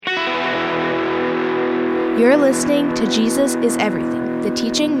You're listening to Jesus is Everything, the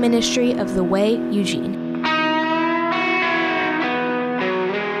teaching ministry of The Way, Eugene.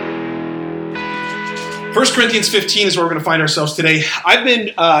 1 Corinthians 15 is where we're going to find ourselves today. I've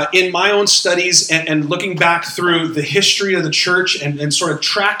been in my own studies and looking back through the history of the church and sort of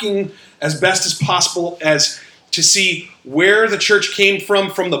tracking as best as possible as to see where the church came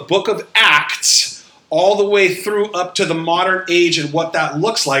from the book of Acts all the way through up to the modern age and what that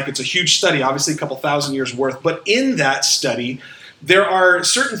looks like. It's a huge study, obviously a couple thousand years worth. But in that study, there are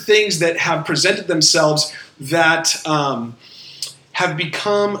certain things that have presented themselves that have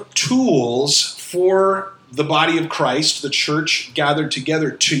become tools for the body of Christ, the church gathered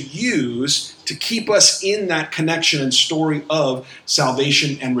together, to use to keep us in that connection and story of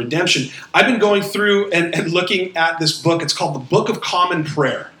salvation and redemption. I've been going through and looking at this book. It's called the Book of Common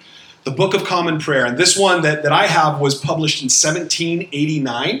Prayer. The Book of Common Prayer. And this one that I have was published in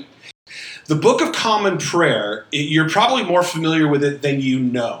 1789. The Book of Common Prayer, you're probably more familiar with it than you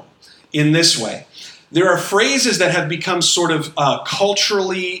know in this way. There are phrases that have become sort of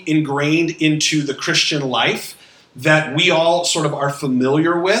culturally ingrained into the Christian life that we all sort of are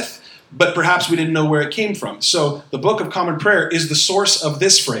familiar with, but perhaps we didn't know where it came from. So the Book of Common Prayer is the source of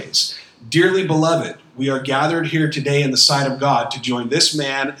this phrase: "Dearly beloved, we are gathered here today in the sight of God to join this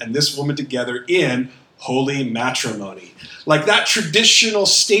man and this woman together in holy matrimony." Like that traditional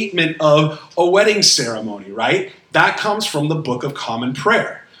statement of a wedding ceremony, right? That comes from the Book of Common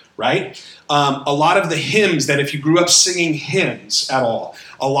Prayer, right? A lot of the hymns that, if you grew up singing hymns at all,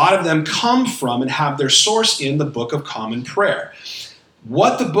 a lot of them come from and have their source in the Book of Common Prayer.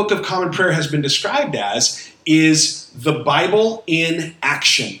 What the Book of Common Prayer has been described as is the Bible in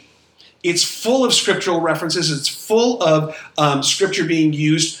action. It's full of scriptural references. It's full of scripture being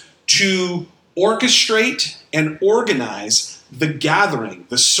used to orchestrate and organize the gathering,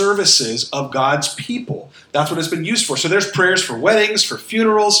 the services of God's people. That's what it's been used for. So there's prayers for weddings, for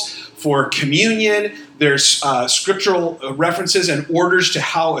funerals, for communion. There's scriptural references and orders to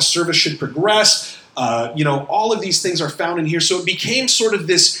how a service should progress. All of these things are found in here. So it became sort of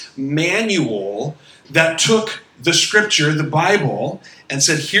this manual that took the scripture, the Bible, and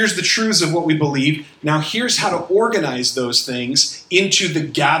said, here's the truths of what we believe. Now here's how to organize those things into the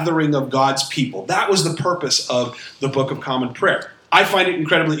gathering of God's people. That was the purpose of the Book of Common Prayer. I find it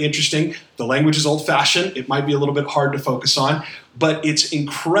incredibly interesting. The language is old-fashioned. It might be a little bit hard to focus on, but it's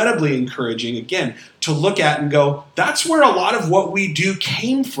incredibly encouraging, again, to look at and go, that's where a lot of what we do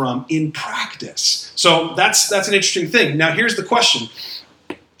came from in practice. So that's an interesting thing. Now here's the question.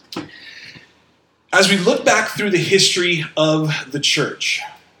 As we look back through the history of the church,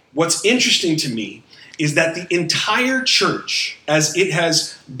 what's interesting to me is that the entire church, as it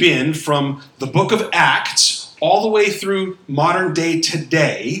has been from the book of Acts all the way through modern day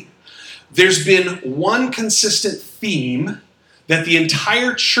today, there's been one consistent theme that the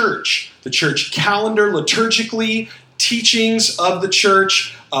entire church, the church calendar, liturgically, teachings of the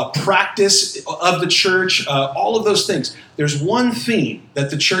church, practice of the church, all of those things. There's one theme that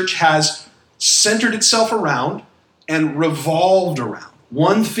the church has centered itself around and revolved around.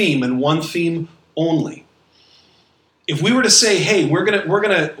 One theme and one theme only. If we were to say, hey, we're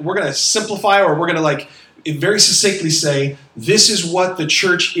gonna simplify, or we're gonna very succinctly say, this is what the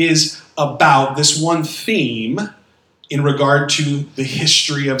church is about, this one theme in regard to the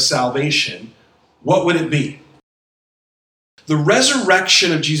history of salvation, what would it be? The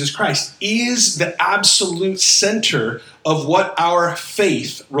resurrection of Jesus Christ is the absolute center of what our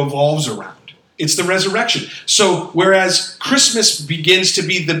faith revolves around. It's the resurrection. So whereas Christmas begins to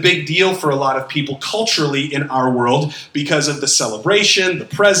be the big deal for a lot of people culturally in our world because of the celebration, the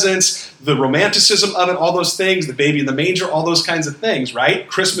presents, the romanticism of it, all those things, the baby in the manger, all those kinds of things, right?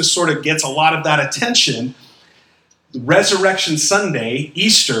 Christmas sort of gets a lot of that attention. Resurrection Sunday,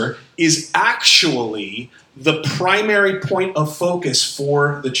 Easter, is actually the primary point of focus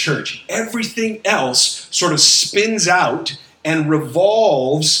for the church. Everything else sort of spins out and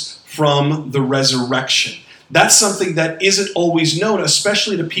revolves from the resurrection. That's something that isn't always known,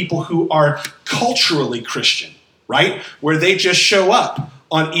 especially to people who are culturally Christian, right? Where they just show up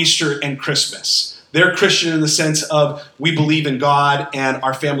on Easter and Christmas. They're Christian in the sense of we believe in God and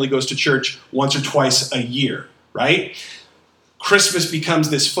our family goes to church once or twice a year, right? Christmas becomes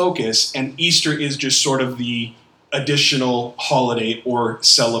this focus and Easter is just sort of the additional holiday or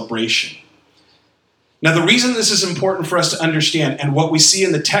celebration. Now, the reason this is important for us to understand, and what we see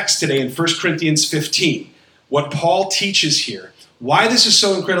in the text today in 1 Corinthians 15, what Paul teaches here, why this is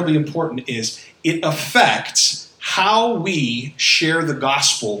so incredibly important is it affects how we share the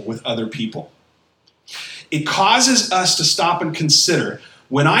gospel with other people. It causes us to stop and consider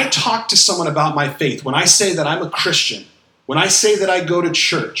when I talk to someone about my faith, when I say that I'm a Christian, when I say that I go to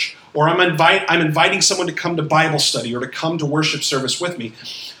church, or I'm inviting someone to come to Bible study or to come to worship service with me,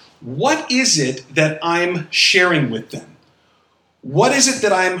 what is it that I'm sharing with them? What is it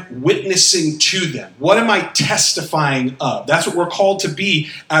that I'm witnessing to them? What am I testifying of? That's what we're called to be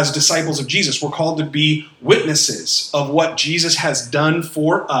as disciples of Jesus. We're called to be witnesses of what Jesus has done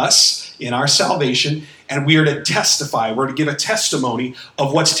for us in our salvation, and we are to testify. We're to give a testimony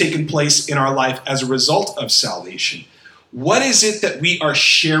of what's taken place in our life as a result of salvation. What is it that we are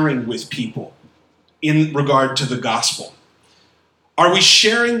sharing with people in regard to the gospel? Are we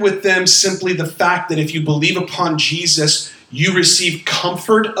sharing with them simply the fact that if you believe upon Jesus, you receive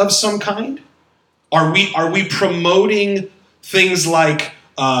comfort of some kind? Are we promoting things like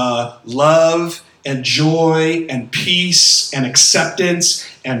love and joy and peace and acceptance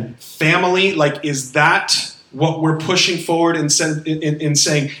and family? Like, is that what we're pushing forward in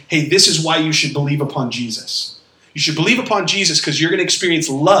saying, hey, this is why you should believe upon Jesus? You should believe upon Jesus because you're going to experience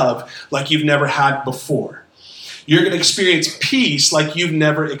love like you've never had before. You're going to experience peace like you've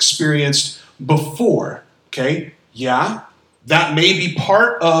never experienced before. Okay? Yeah. That may be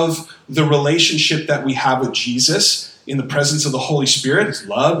part of the relationship that we have with Jesus in the presence of the Holy Spirit. It's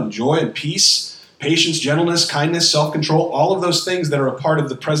love and joy and peace, patience, gentleness, kindness, self-control, all of those things that are a part of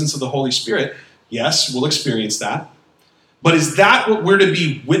the presence of the Holy Spirit. Yes, we'll experience that. But is that what we're to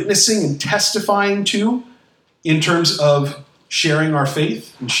be witnessing and testifying to in terms of sharing our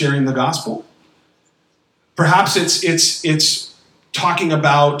faith and sharing the gospel? Perhaps it's talking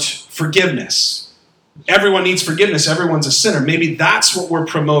about forgiveness. Everyone needs forgiveness. Everyone's a sinner. Maybe that's what we're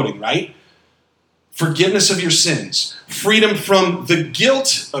promoting, right? Forgiveness of your sins. Freedom from the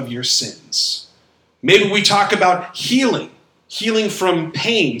guilt of your sins. Maybe we talk about healing. Healing from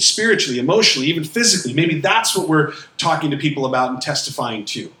pain, spiritually, emotionally, even physically. Maybe that's what we're talking to people about and testifying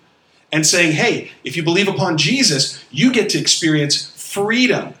to. And saying, hey, if you believe upon Jesus, you get to experience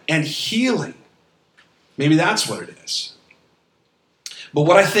freedom and healing. Maybe that's what it is. But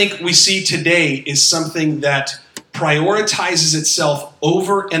what I think we see today is something that prioritizes itself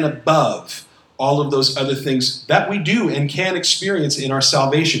over and above all of those other things that we do and can experience in our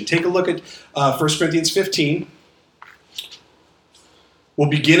salvation. Take a look at 1 Corinthians 15. We'll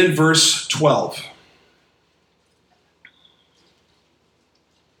begin in verse 12.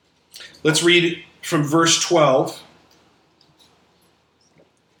 Let's read from verse 12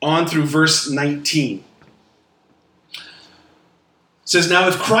 on through verse 19. It says, now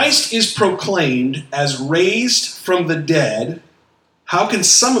if Christ is proclaimed as raised from the dead, how can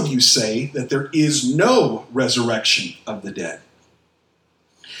some of you say that there is no resurrection of the dead?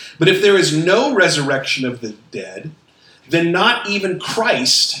 But if there is no resurrection of the dead, then not even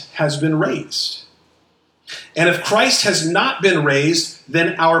Christ has been raised. And if Christ has not been raised,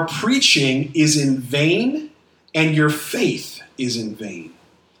 then our preaching is in vain, and your faith is in vain.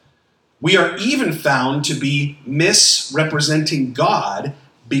 We are even found to be misrepresenting God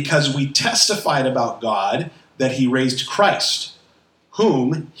because we testified about God that he raised Christ,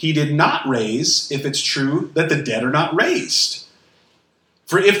 whom he did not raise, if it's true that the dead are not raised.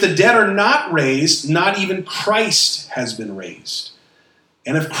 For if the dead are not raised, not even Christ has been raised.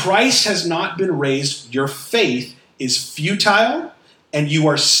 And if Christ has not been raised, your faith is futile, and you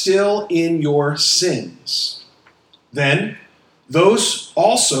are still in your sins. Then those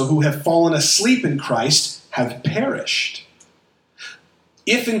also who have fallen asleep in Christ have perished.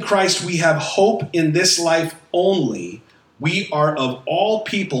 If in Christ we have hope in this life only, we are of all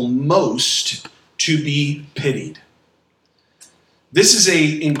people most to be pitied. This is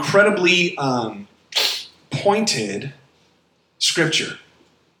an incredibly pointed scripture.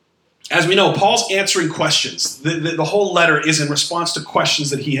 As we know, Paul's answering questions. The whole letter is in response to questions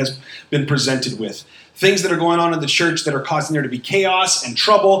that he has been presented with. Things that are going on in the church that are causing there to be chaos and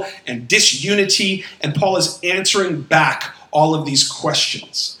trouble and disunity. And Paul is answering back all of these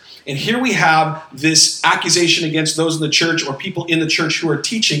questions. And here we have this accusation against those in the church or people in the church who are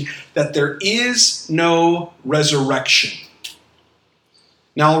teaching that there is no resurrection.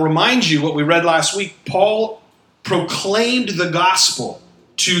 Now, I'll remind you what we read last week. Paul proclaimed the gospel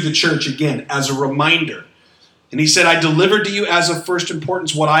to the church again as a reminder. And he said, I delivered to you as of first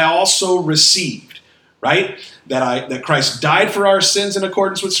importance what I also received, right? That Christ died for our sins in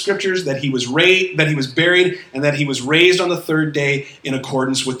accordance with scriptures, that he was buried, and that he was raised on the third day in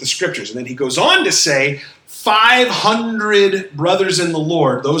accordance with the scriptures. And then he goes on to say, 500 brothers in the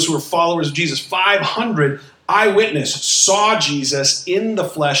Lord, those who are followers of Jesus, 500 eyewitness saw Jesus in the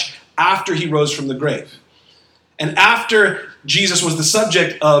flesh after he rose from the grave. And after Jesus was the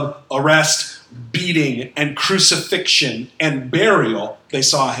subject of arrest, beating and crucifixion and burial, they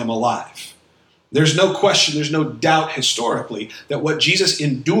saw him alive. There's no question, there's no doubt historically that what Jesus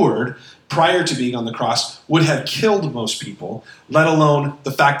endured prior to being on the cross would have killed most people, let alone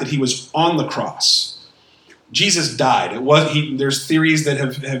the fact that he was on the cross. Jesus died. There's theories that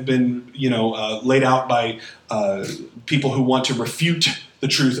have been laid out by people who want to refute the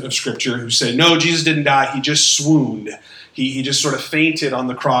truth of Scripture, who say, no, Jesus didn't die, he just swooned. He just sort of fainted on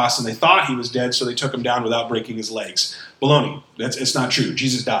the cross, and they thought he was dead, so they took him down without breaking his legs. Baloney. It's not true.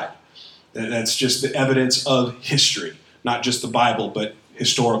 Jesus died. That's just the evidence of history, not just the Bible, but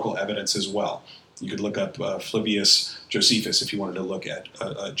historical evidence as well. You could look up Flavius Josephus if you wanted to look at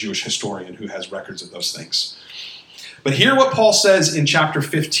a Jewish historian who has records of those things. But hear what Paul says in chapter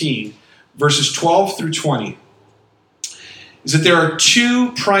 15, verses 12 through 20, is that there are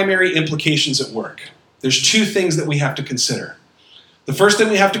two primary implications at work. There's two things that we have to consider. The first thing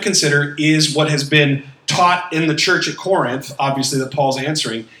we have to consider is what has been taught in the church at Corinth, obviously that Paul's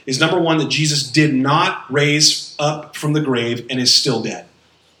answering, is number one, that Jesus did not raise up from the grave and is still dead.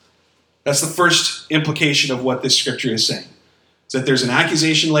 That's the first implication of what this scripture is saying. Is that there's an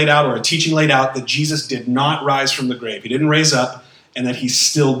accusation laid out or a teaching laid out that Jesus did not rise from the grave. He didn't raise up, and that he's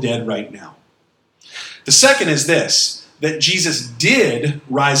still dead right now. The second is this, that Jesus did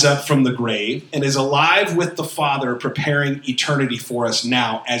rise up from the grave and is alive with the Father, preparing eternity for us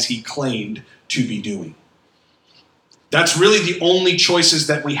now, as he claimed to be doing. That's really the only choices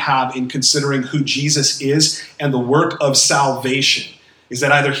that we have in considering who Jesus is and the work of salvation, is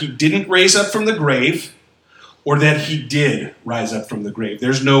that either he didn't raise up from the grave or that he did rise up from the grave.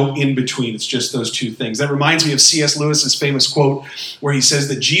 There's no in between. It's just those two things. That reminds me of C.S. Lewis's famous quote where he says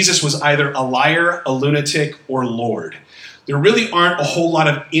that Jesus was either a liar, a lunatic, or Lord. There really aren't a whole lot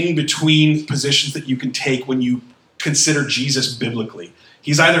of in-between positions that you can take when you consider Jesus biblically.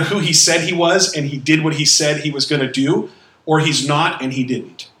 He's either who he said he was and he did what he said he was going to do, or he's not and he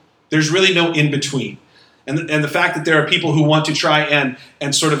didn't. There's really no in-between. And the fact that there are people who want to try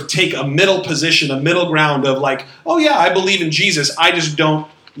and sort of take a middle position, a middle ground of like, oh yeah, I believe in Jesus, I just don't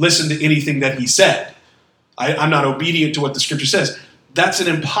listen to anything that he said. I'm not obedient to what the scripture says. That's an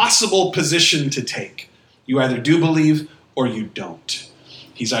impossible position to take. You either do believe or you don't.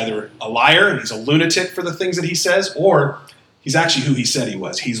 He's either a liar and he's a lunatic for the things that he says, or he's actually who he said he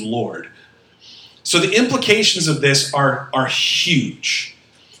was. He's Lord. So the implications of this are huge.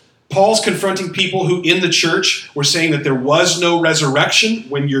 Paul's confronting people who in the church were saying that there was no resurrection.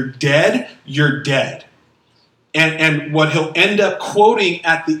 When you're dead, you're dead. And what he'll end up quoting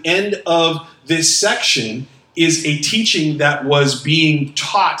at the end of this section is a teaching that was being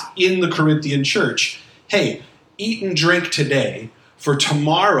taught in the Corinthian church. Hey, eat and drink today, for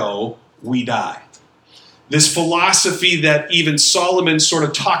tomorrow we die. This philosophy that even Solomon sort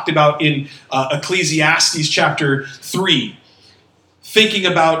of talked about in Ecclesiastes chapter 3, thinking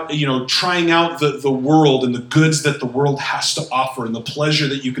about, trying out the world and the goods that the world has to offer and the pleasure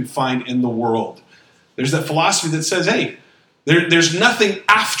that you can find in the world. There's that philosophy that says, hey, there's nothing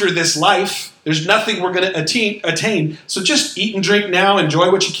after this life. There's nothing we're going to attain. So just eat and drink now, enjoy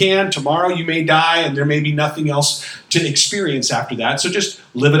what you can. Tomorrow you may die and there may be nothing else to experience after that. So just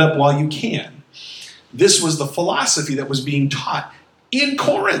live it up while you can. This was the philosophy that was being taught in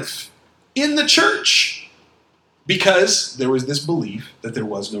Corinth, in the church, because there was this belief that there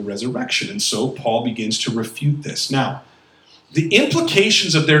was no resurrection. And so Paul begins to refute this. Now, the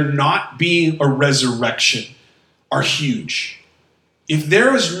implications of there not being a resurrection are huge. If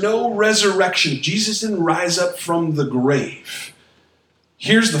there is no resurrection, if Jesus didn't rise up from the grave,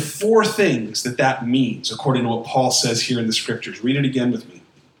 here's the four things that means, according to what Paul says here in the scriptures. Read it again with me.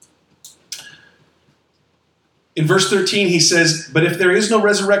 In verse 13, he says, "But if there is no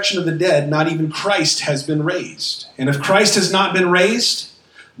resurrection of the dead, not even Christ has been raised. And if Christ has not been raised,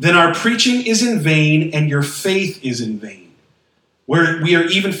 then our preaching is in vain and your faith is in vain. Where we are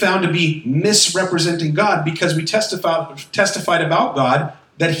even found to be misrepresenting God because we testified about God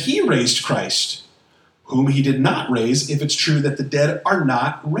that he raised Christ, whom he did not raise, if it's true that the dead are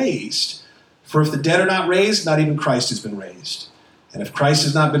not raised. For if the dead are not raised, not even Christ has been raised. And if Christ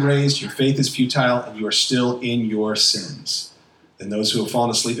has not been raised, your faith is futile and you are still in your sins. Then those who have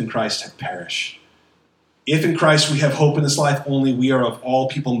fallen asleep in Christ have perished. If in Christ we have hope in this life only, we are of all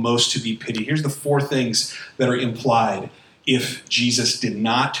people most to be pitied." Here's the four things that are implied if Jesus did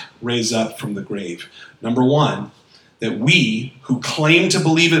not raise up from the grave. Number one, that we who claim to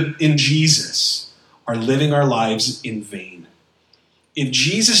believe in Jesus are living our lives in vain. If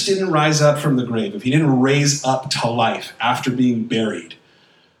Jesus didn't rise up from the grave, if he didn't raise up to life after being buried,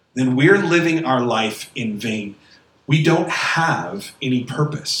 then we're living our life in vain. We don't have any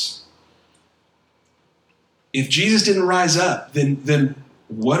purpose. If Jesus didn't rise up, then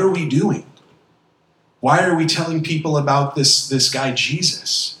what are we doing? Why are we telling people about this guy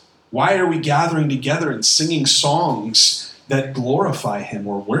Jesus? Why are we gathering together and singing songs that glorify him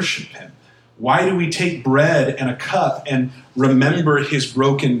or worship him? Why do we take bread and a cup and remember his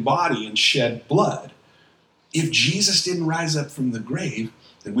broken body and shed blood? If Jesus didn't rise up from the grave,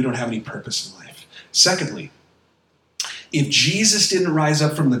 then we don't have any purpose in life. Secondly, if Jesus didn't rise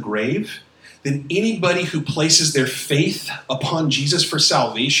up from the grave, then anybody who places their faith upon Jesus for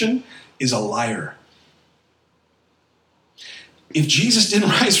salvation is a liar. If Jesus didn't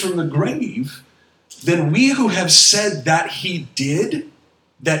rise from the grave, then we who have said that he did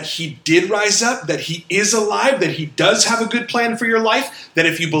rise up, that he is alive, that he does have a good plan for your life, that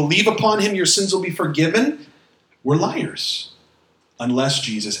if you believe upon him, your sins will be forgiven, we're liars. Unless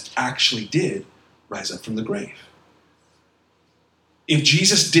Jesus actually did rise up from the grave. If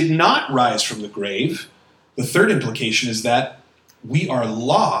Jesus did not rise from the grave, the third implication is that we are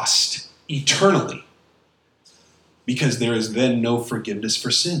lost eternally, because there is then no forgiveness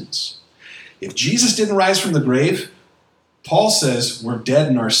for sins. If Jesus didn't rise from the grave, Paul says we're dead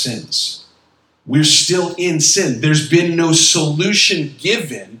in our sins. We're still in sin. There's been no solution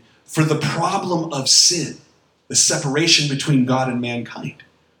given for the problem of sin, the separation between God and mankind,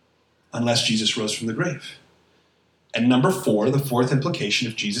 unless Jesus rose from the grave. And number four, the fourth implication,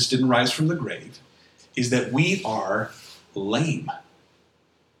 if Jesus didn't rise from the grave, is that we are lame.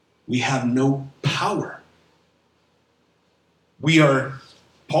 We have no power. We are,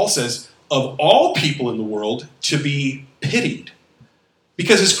 Paul says, of all people in the world, to be pitied.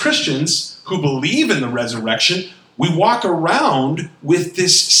 Because as Christians who believe in the resurrection, we walk around with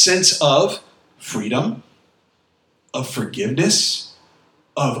this sense of freedom, of forgiveness,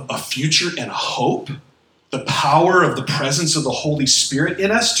 of a future and a hope, the power of the presence of the Holy Spirit in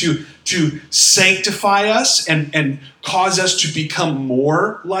us to sanctify us and cause us to become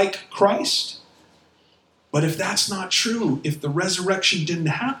more like Christ. But if that's not true, if the resurrection didn't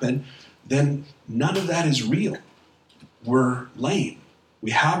happen, then none of that is real. We're lame.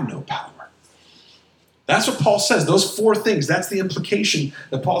 We have no power. That's what Paul says. Those four things, that's the implication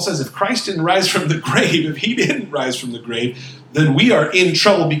that Paul says. If Christ didn't rise from the grave, if he didn't rise from the grave, then we are in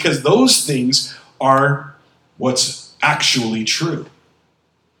trouble, because those things are what's actually true.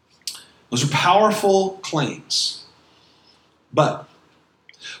 Those are powerful claims. But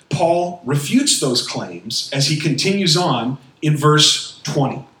Paul refutes those claims as he continues on in verse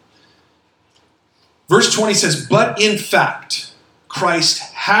 20. Verse 20 says, "But in fact, Christ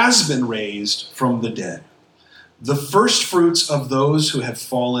has been raised from the dead, the first fruits of those who have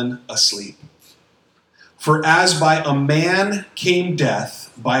fallen asleep. For as by a man came death,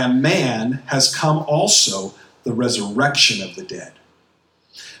 by a man has come also the resurrection of the dead.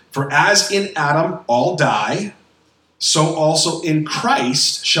 For as in Adam all die, so also in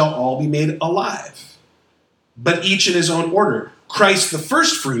Christ shall all be made alive. But each in his own order. Christ the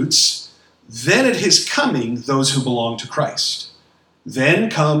first fruits, then at his coming those who belong to Christ. Then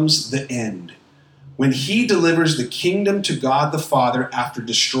comes the end, when he delivers the kingdom to God the Father after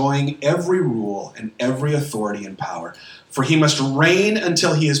destroying every rule and every authority and power. For he must reign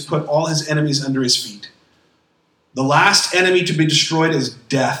until he has put all his enemies under his feet. The last enemy to be destroyed is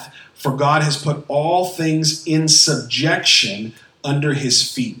death, for God has put all things in subjection under his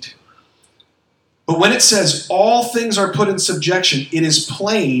feet." But when it says all things are put in subjection, it is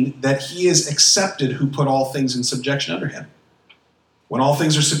plain that he is accepted who put all things in subjection under him. When all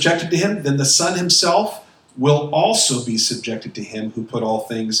things are subjected to him, then the Son himself will also be subjected to him who put all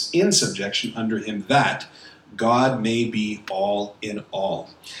things in subjection under him, that God may be all in all.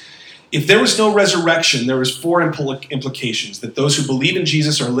 If there was no resurrection, there was four implications: that those who believe in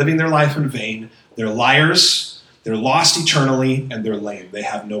Jesus are living their life in vain, they're liars, they're lost eternally, and they're lame. They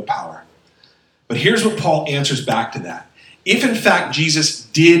have no power. But here's what Paul answers back to that. If in fact Jesus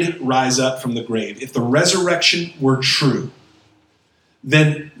did rise up from the grave, if the resurrection were true,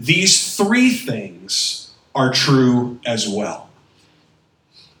 then these three things are true as well.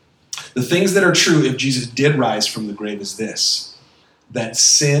 The things that are true if Jesus did rise from the grave is this: that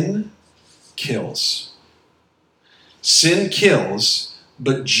sin kills. Sin kills,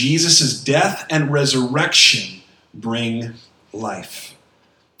 but Jesus' death and resurrection bring life.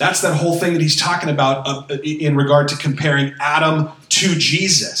 That's that whole thing that he's talking about in regard to comparing Adam to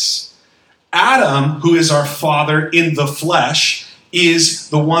Jesus. Adam, who is our father in the flesh, is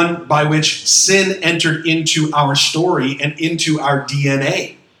the one by which sin entered into our story and into our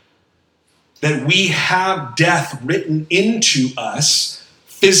DNA. That we have death written into us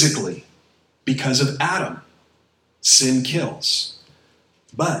physically because of Adam. Sin kills.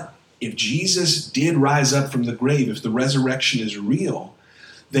 But if Jesus did rise up from the grave, if the resurrection is real,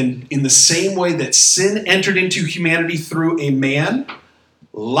 then in the same way that sin entered into humanity through a man,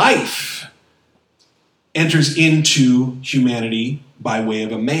 life enters into humanity by way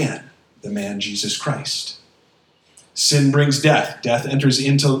of a man, the man Jesus Christ. Sin brings death. Death enters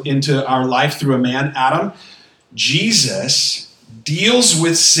into our life through a man, Adam. Jesus deals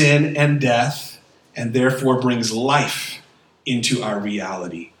with sin and death and therefore brings life into our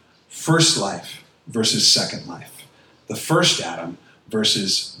reality. First life versus second life. The first Adam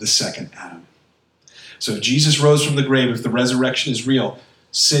versus the second Adam. So if Jesus rose from the grave, if the resurrection is real,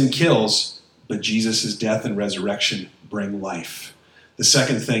 sin kills, but Jesus' death and resurrection bring life. The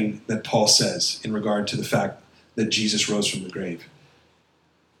second thing that Paul says in regard to the fact that Jesus rose from the grave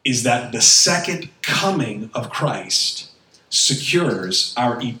is that the second coming of Christ secures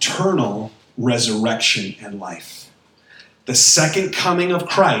our eternal resurrection and life. The second coming of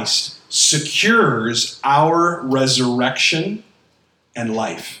Christ secures our resurrection and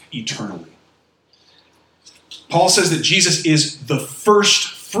life eternally. Paul says that Jesus is the first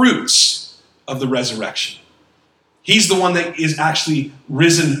fruits of the resurrection. He's the one that is actually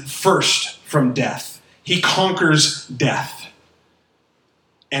risen first from death. He conquers death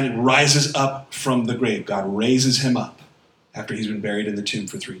and rises up from the grave. God raises him up after he's been buried in the tomb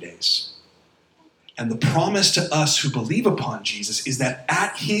for 3 days. And the promise to us who believe upon Jesus is that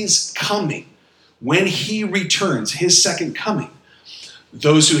at his coming, when he returns, his second coming,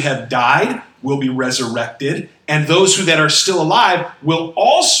 those who have died will be resurrected, and those who that are still alive will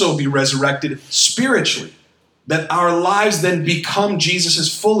also be resurrected spiritually. That our lives then become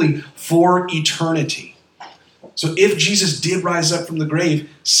Jesus's fully for eternity. So if Jesus did rise up from the grave,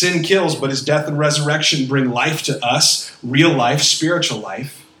 sin kills, but his death and resurrection bring life to us, real life, spiritual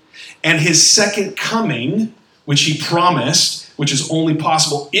life. And his second coming, which he promised, which is only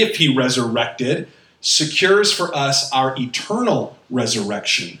possible if he resurrected, secures for us our eternal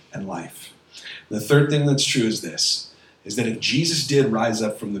resurrection and life. The third thing that's true is this, is that if Jesus did rise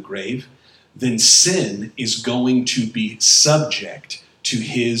up from the grave, then sin is going to be subject to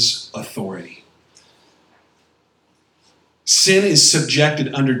his authority. Sin is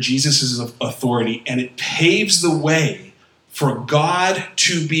subjected under Jesus' authority, and it paves the way for God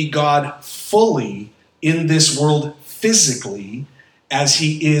to be God fully in this world physically, as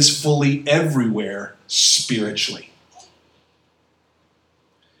he is fully everywhere spiritually.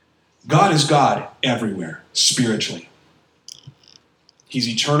 God is God everywhere spiritually. He's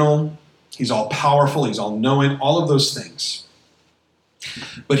eternal. He's all-powerful, he's all-knowing, all of those things.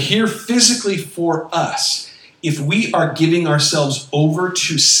 But here physically for us, if we are giving ourselves over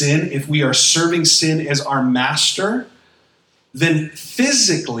to sin, if we are serving sin as our master, then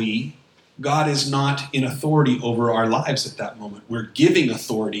physically, God is not in authority over our lives at that moment. We're giving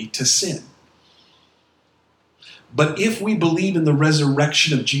authority to sin. But if we believe in the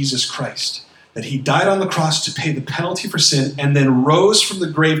resurrection of Jesus Christ, that he died on the cross to pay the penalty for sin and then rose from the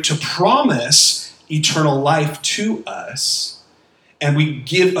grave to promise eternal life to us, and we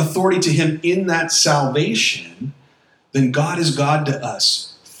give authority to him in that salvation, then God is God to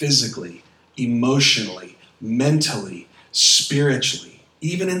us physically, emotionally, mentally, spiritually,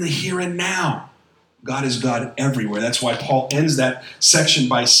 even in the here and now. God is God everywhere. That's why Paul ends that section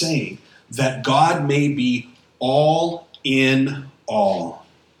by saying that God may be all in all.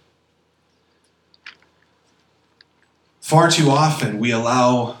 Far too often, we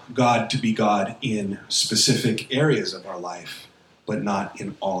allow God to be God in specific areas of our life, but not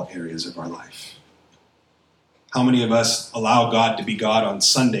in all areas of our life. How many of us allow God to be God on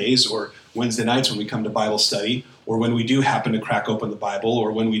Sundays or Wednesday nights when we come to Bible study, or when we do happen to crack open the Bible,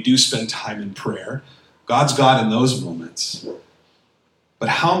 or when we do spend time in prayer? God's God in those moments. But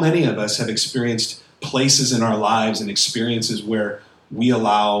how many of us have experienced places in our lives and experiences where we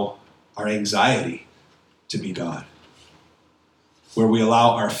allow our anxiety to be God? Where we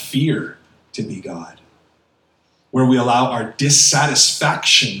allow our fear to be God, where we allow our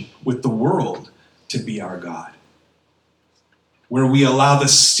dissatisfaction with the world to be our God, where we allow the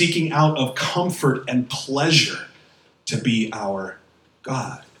seeking out of comfort and pleasure to be our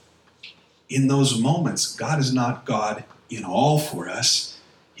God. In those moments, God is not God in all for us.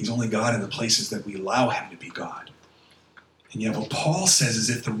 He's only God in the places that we allow him to be God. And yet what Paul says is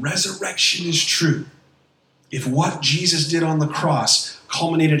if the resurrection is true, if what Jesus did on the cross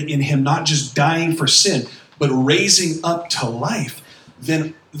culminated in him not just dying for sin, but raising up to life,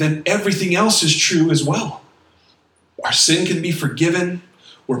 then everything else is true as well. Our sin can be forgiven.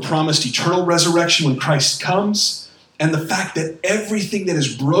 We're promised eternal resurrection when Christ comes. And the fact that everything that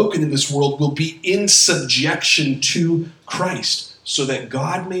is broken in this world will be in subjection to Christ. so that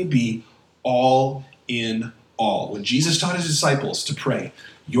God may be all in all. When Jesus taught his disciples to pray,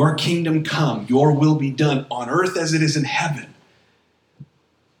 your kingdom come, your will be done on earth as it is in heaven,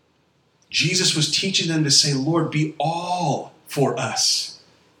 Jesus was teaching them to say, Lord, be all for us.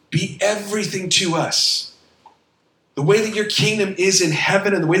 Be everything to us. The way that your kingdom is in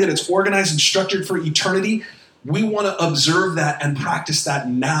heaven and the way that it's organized and structured for eternity, we want to observe that and practice that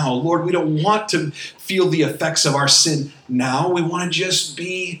now. Lord, we don't want to feel the effects of our sin now. We want to just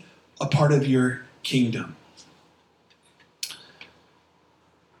be a part of your kingdom.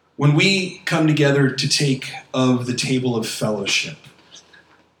 When we come together to take of the table of fellowship,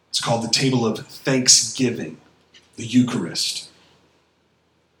 it's called the table of thanksgiving, the Eucharist.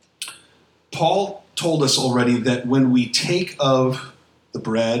 Paul told us already that when we take of the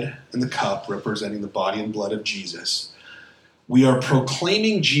bread and the cup representing the body and blood of Jesus, we are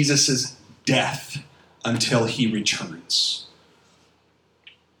proclaiming Jesus' death until he returns.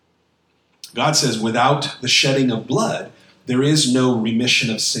 God says without the shedding of blood, there is no remission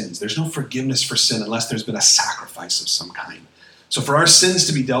of sins. There's no forgiveness for sin unless there's been a sacrifice of some kind. So for our sins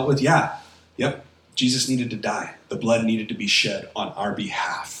to be dealt with, Jesus needed to die. The blood needed to be shed on our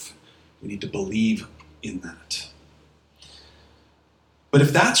behalf. We need to believe in that. But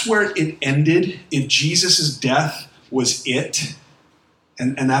if that's where it ended, if Jesus' death was it,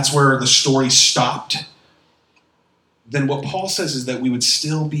 and that's where the story stopped, then what Paul says is that we would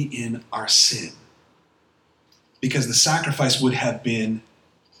still be in our sin. Because the sacrifice would have been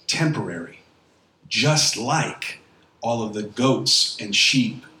temporary, just like all of the goats and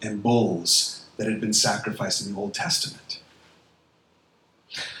sheep and bulls that had been sacrificed in the Old Testament.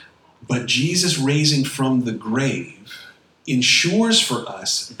 But Jesus raising from the grave ensures for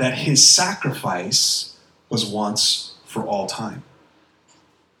us that his sacrifice was once for all time.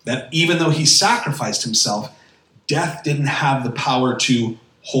 That even though he sacrificed himself, death didn't have the power to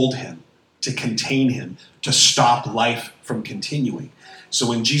hold him, to contain him, to stop life from continuing. So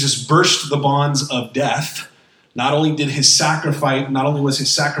when Jesus burst the bonds of death, not only was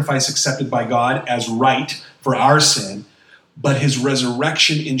his sacrifice accepted by God as right for our sin, but his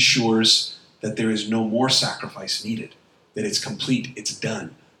resurrection ensures that there is no more sacrifice needed, that it's complete, it's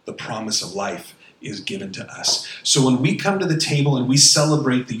done. The promise of life is given to us. So when we come to the table and we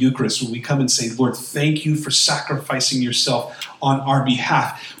celebrate the Eucharist, when we come and say, Lord, thank you for sacrificing yourself on our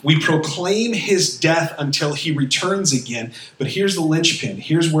behalf, we proclaim his death until he returns again. But here's the linchpin.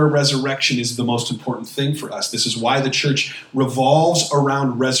 Here's where resurrection is the most important thing for us. This is why the church revolves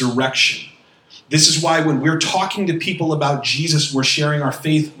around resurrection. This is why when we're talking to people about Jesus, we're sharing our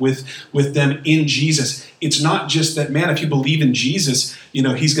faith with them in Jesus. It's not just that, man, if you believe in Jesus,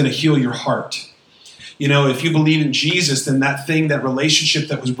 he's going to heal your heart. If you believe in Jesus, then that relationship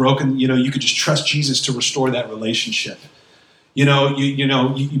that was broken, you could just trust Jesus to restore that relationship. You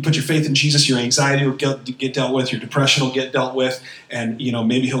put your faith in Jesus, your anxiety will get dealt with, your depression will get dealt with, and,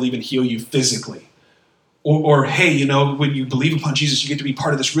 maybe he'll even heal you physically. Or hey, when you believe upon Jesus, you get to be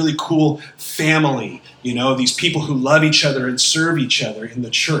part of this really cool family, these people who love each other and serve each other in the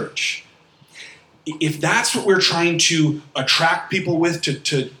church. If that's what we're trying to attract people with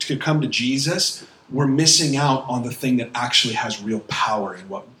to come to Jesus, we're missing out on the thing that actually has real power in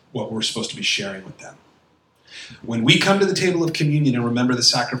what we're supposed to be sharing with them. When we come to the table of communion and remember the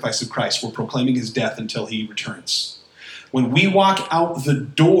sacrifice of Christ, we're proclaiming his death until he returns. When we walk out the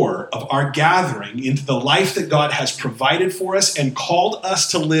door of our gathering into the life that God has provided for us and called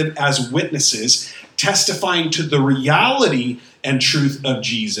us to live as witnesses, testifying to the reality and truth of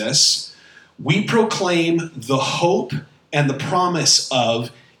Jesus, we proclaim the hope and the promise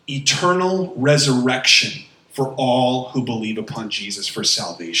of eternal resurrection for all who believe upon Jesus for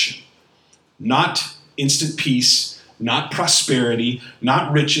salvation. Not instant peace, not prosperity,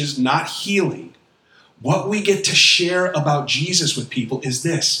 not riches, not healing. What we get to share about Jesus with people is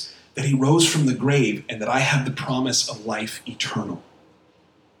this, that he rose from the grave and that I have the promise of life eternal.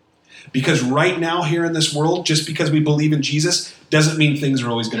 Because right now here in this world, just because we believe in Jesus, doesn't mean things are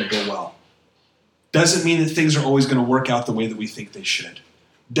always going to go well. Doesn't mean that things are always going to work out the way that we think they should.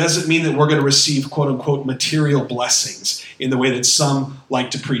 Doesn't mean that we're going to receive, quote unquote, material blessings in the way that some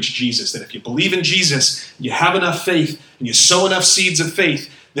like to preach Jesus. That if you believe in Jesus, you have enough faith, and you sow enough seeds of faith,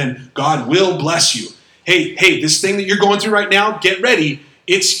 then God will bless you. Hey, this thing that you're going through right now, get ready.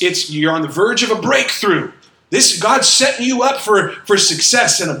 You're on the verge of a breakthrough. God's setting you up for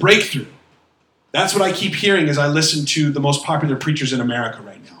success and a breakthrough. That's what I keep hearing as I listen to the most popular preachers in America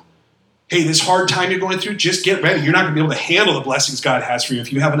right now. Hey, this hard time you're going through, just get ready. You're not going to be able to handle the blessings God has for you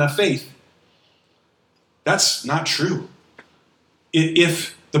if you have enough faith. That's not true.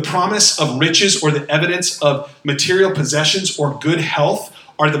 If the promise of riches or the evidence of material possessions or good health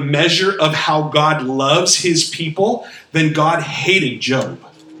are the measure of how God loves his people, then God hated Job.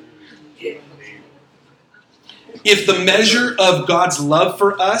 If the measure of God's love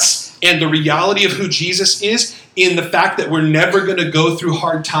for us and the reality of who Jesus is in the fact that we're never going to go through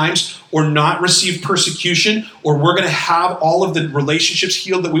hard times or not receive persecution, or we're going to have all of the relationships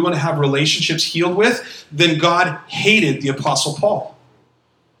healed that we want to have relationships healed with, then God hated the Apostle Paul.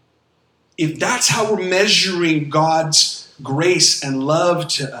 If that's how we're measuring God's grace and love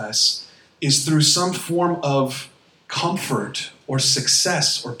to us, is through some form of comfort or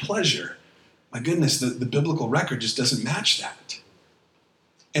success or pleasure, my goodness, the biblical record just doesn't match that.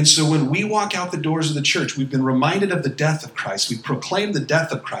 And so when we walk out the doors of the church, we've been reminded of the death of Christ. We proclaim the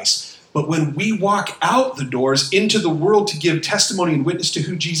death of Christ. But when we walk out the doors into the world to give testimony and witness to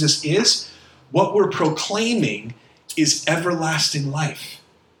who Jesus is, what we're proclaiming is everlasting life,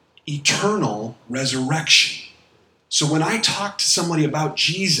 eternal resurrection. So when I talk to somebody about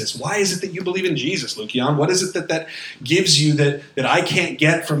Jesus, why is it that you believe in Jesus, Lukian? What is it that gives you that I can't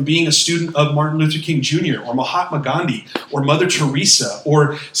get from being a student of Martin Luther King Jr. or Mahatma Gandhi or Mother Teresa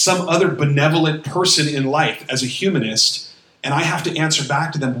or some other benevolent person in life as a humanist? And I have to answer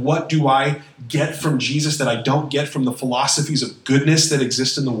back to them, what do I get from Jesus that I don't get from the philosophies of goodness that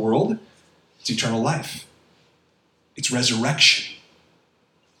exist in the world? It's eternal life. It's resurrection.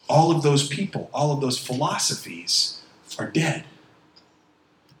 All of those people, all of those philosophies are dead.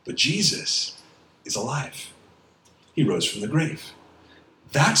 But Jesus is alive. He rose from the grave.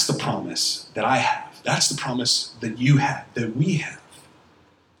 That's the promise that I have. That's the promise that you have, that we have,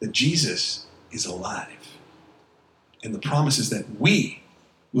 that Jesus is alive. And the promise is that we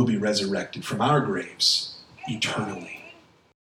will be resurrected from our graves eternally.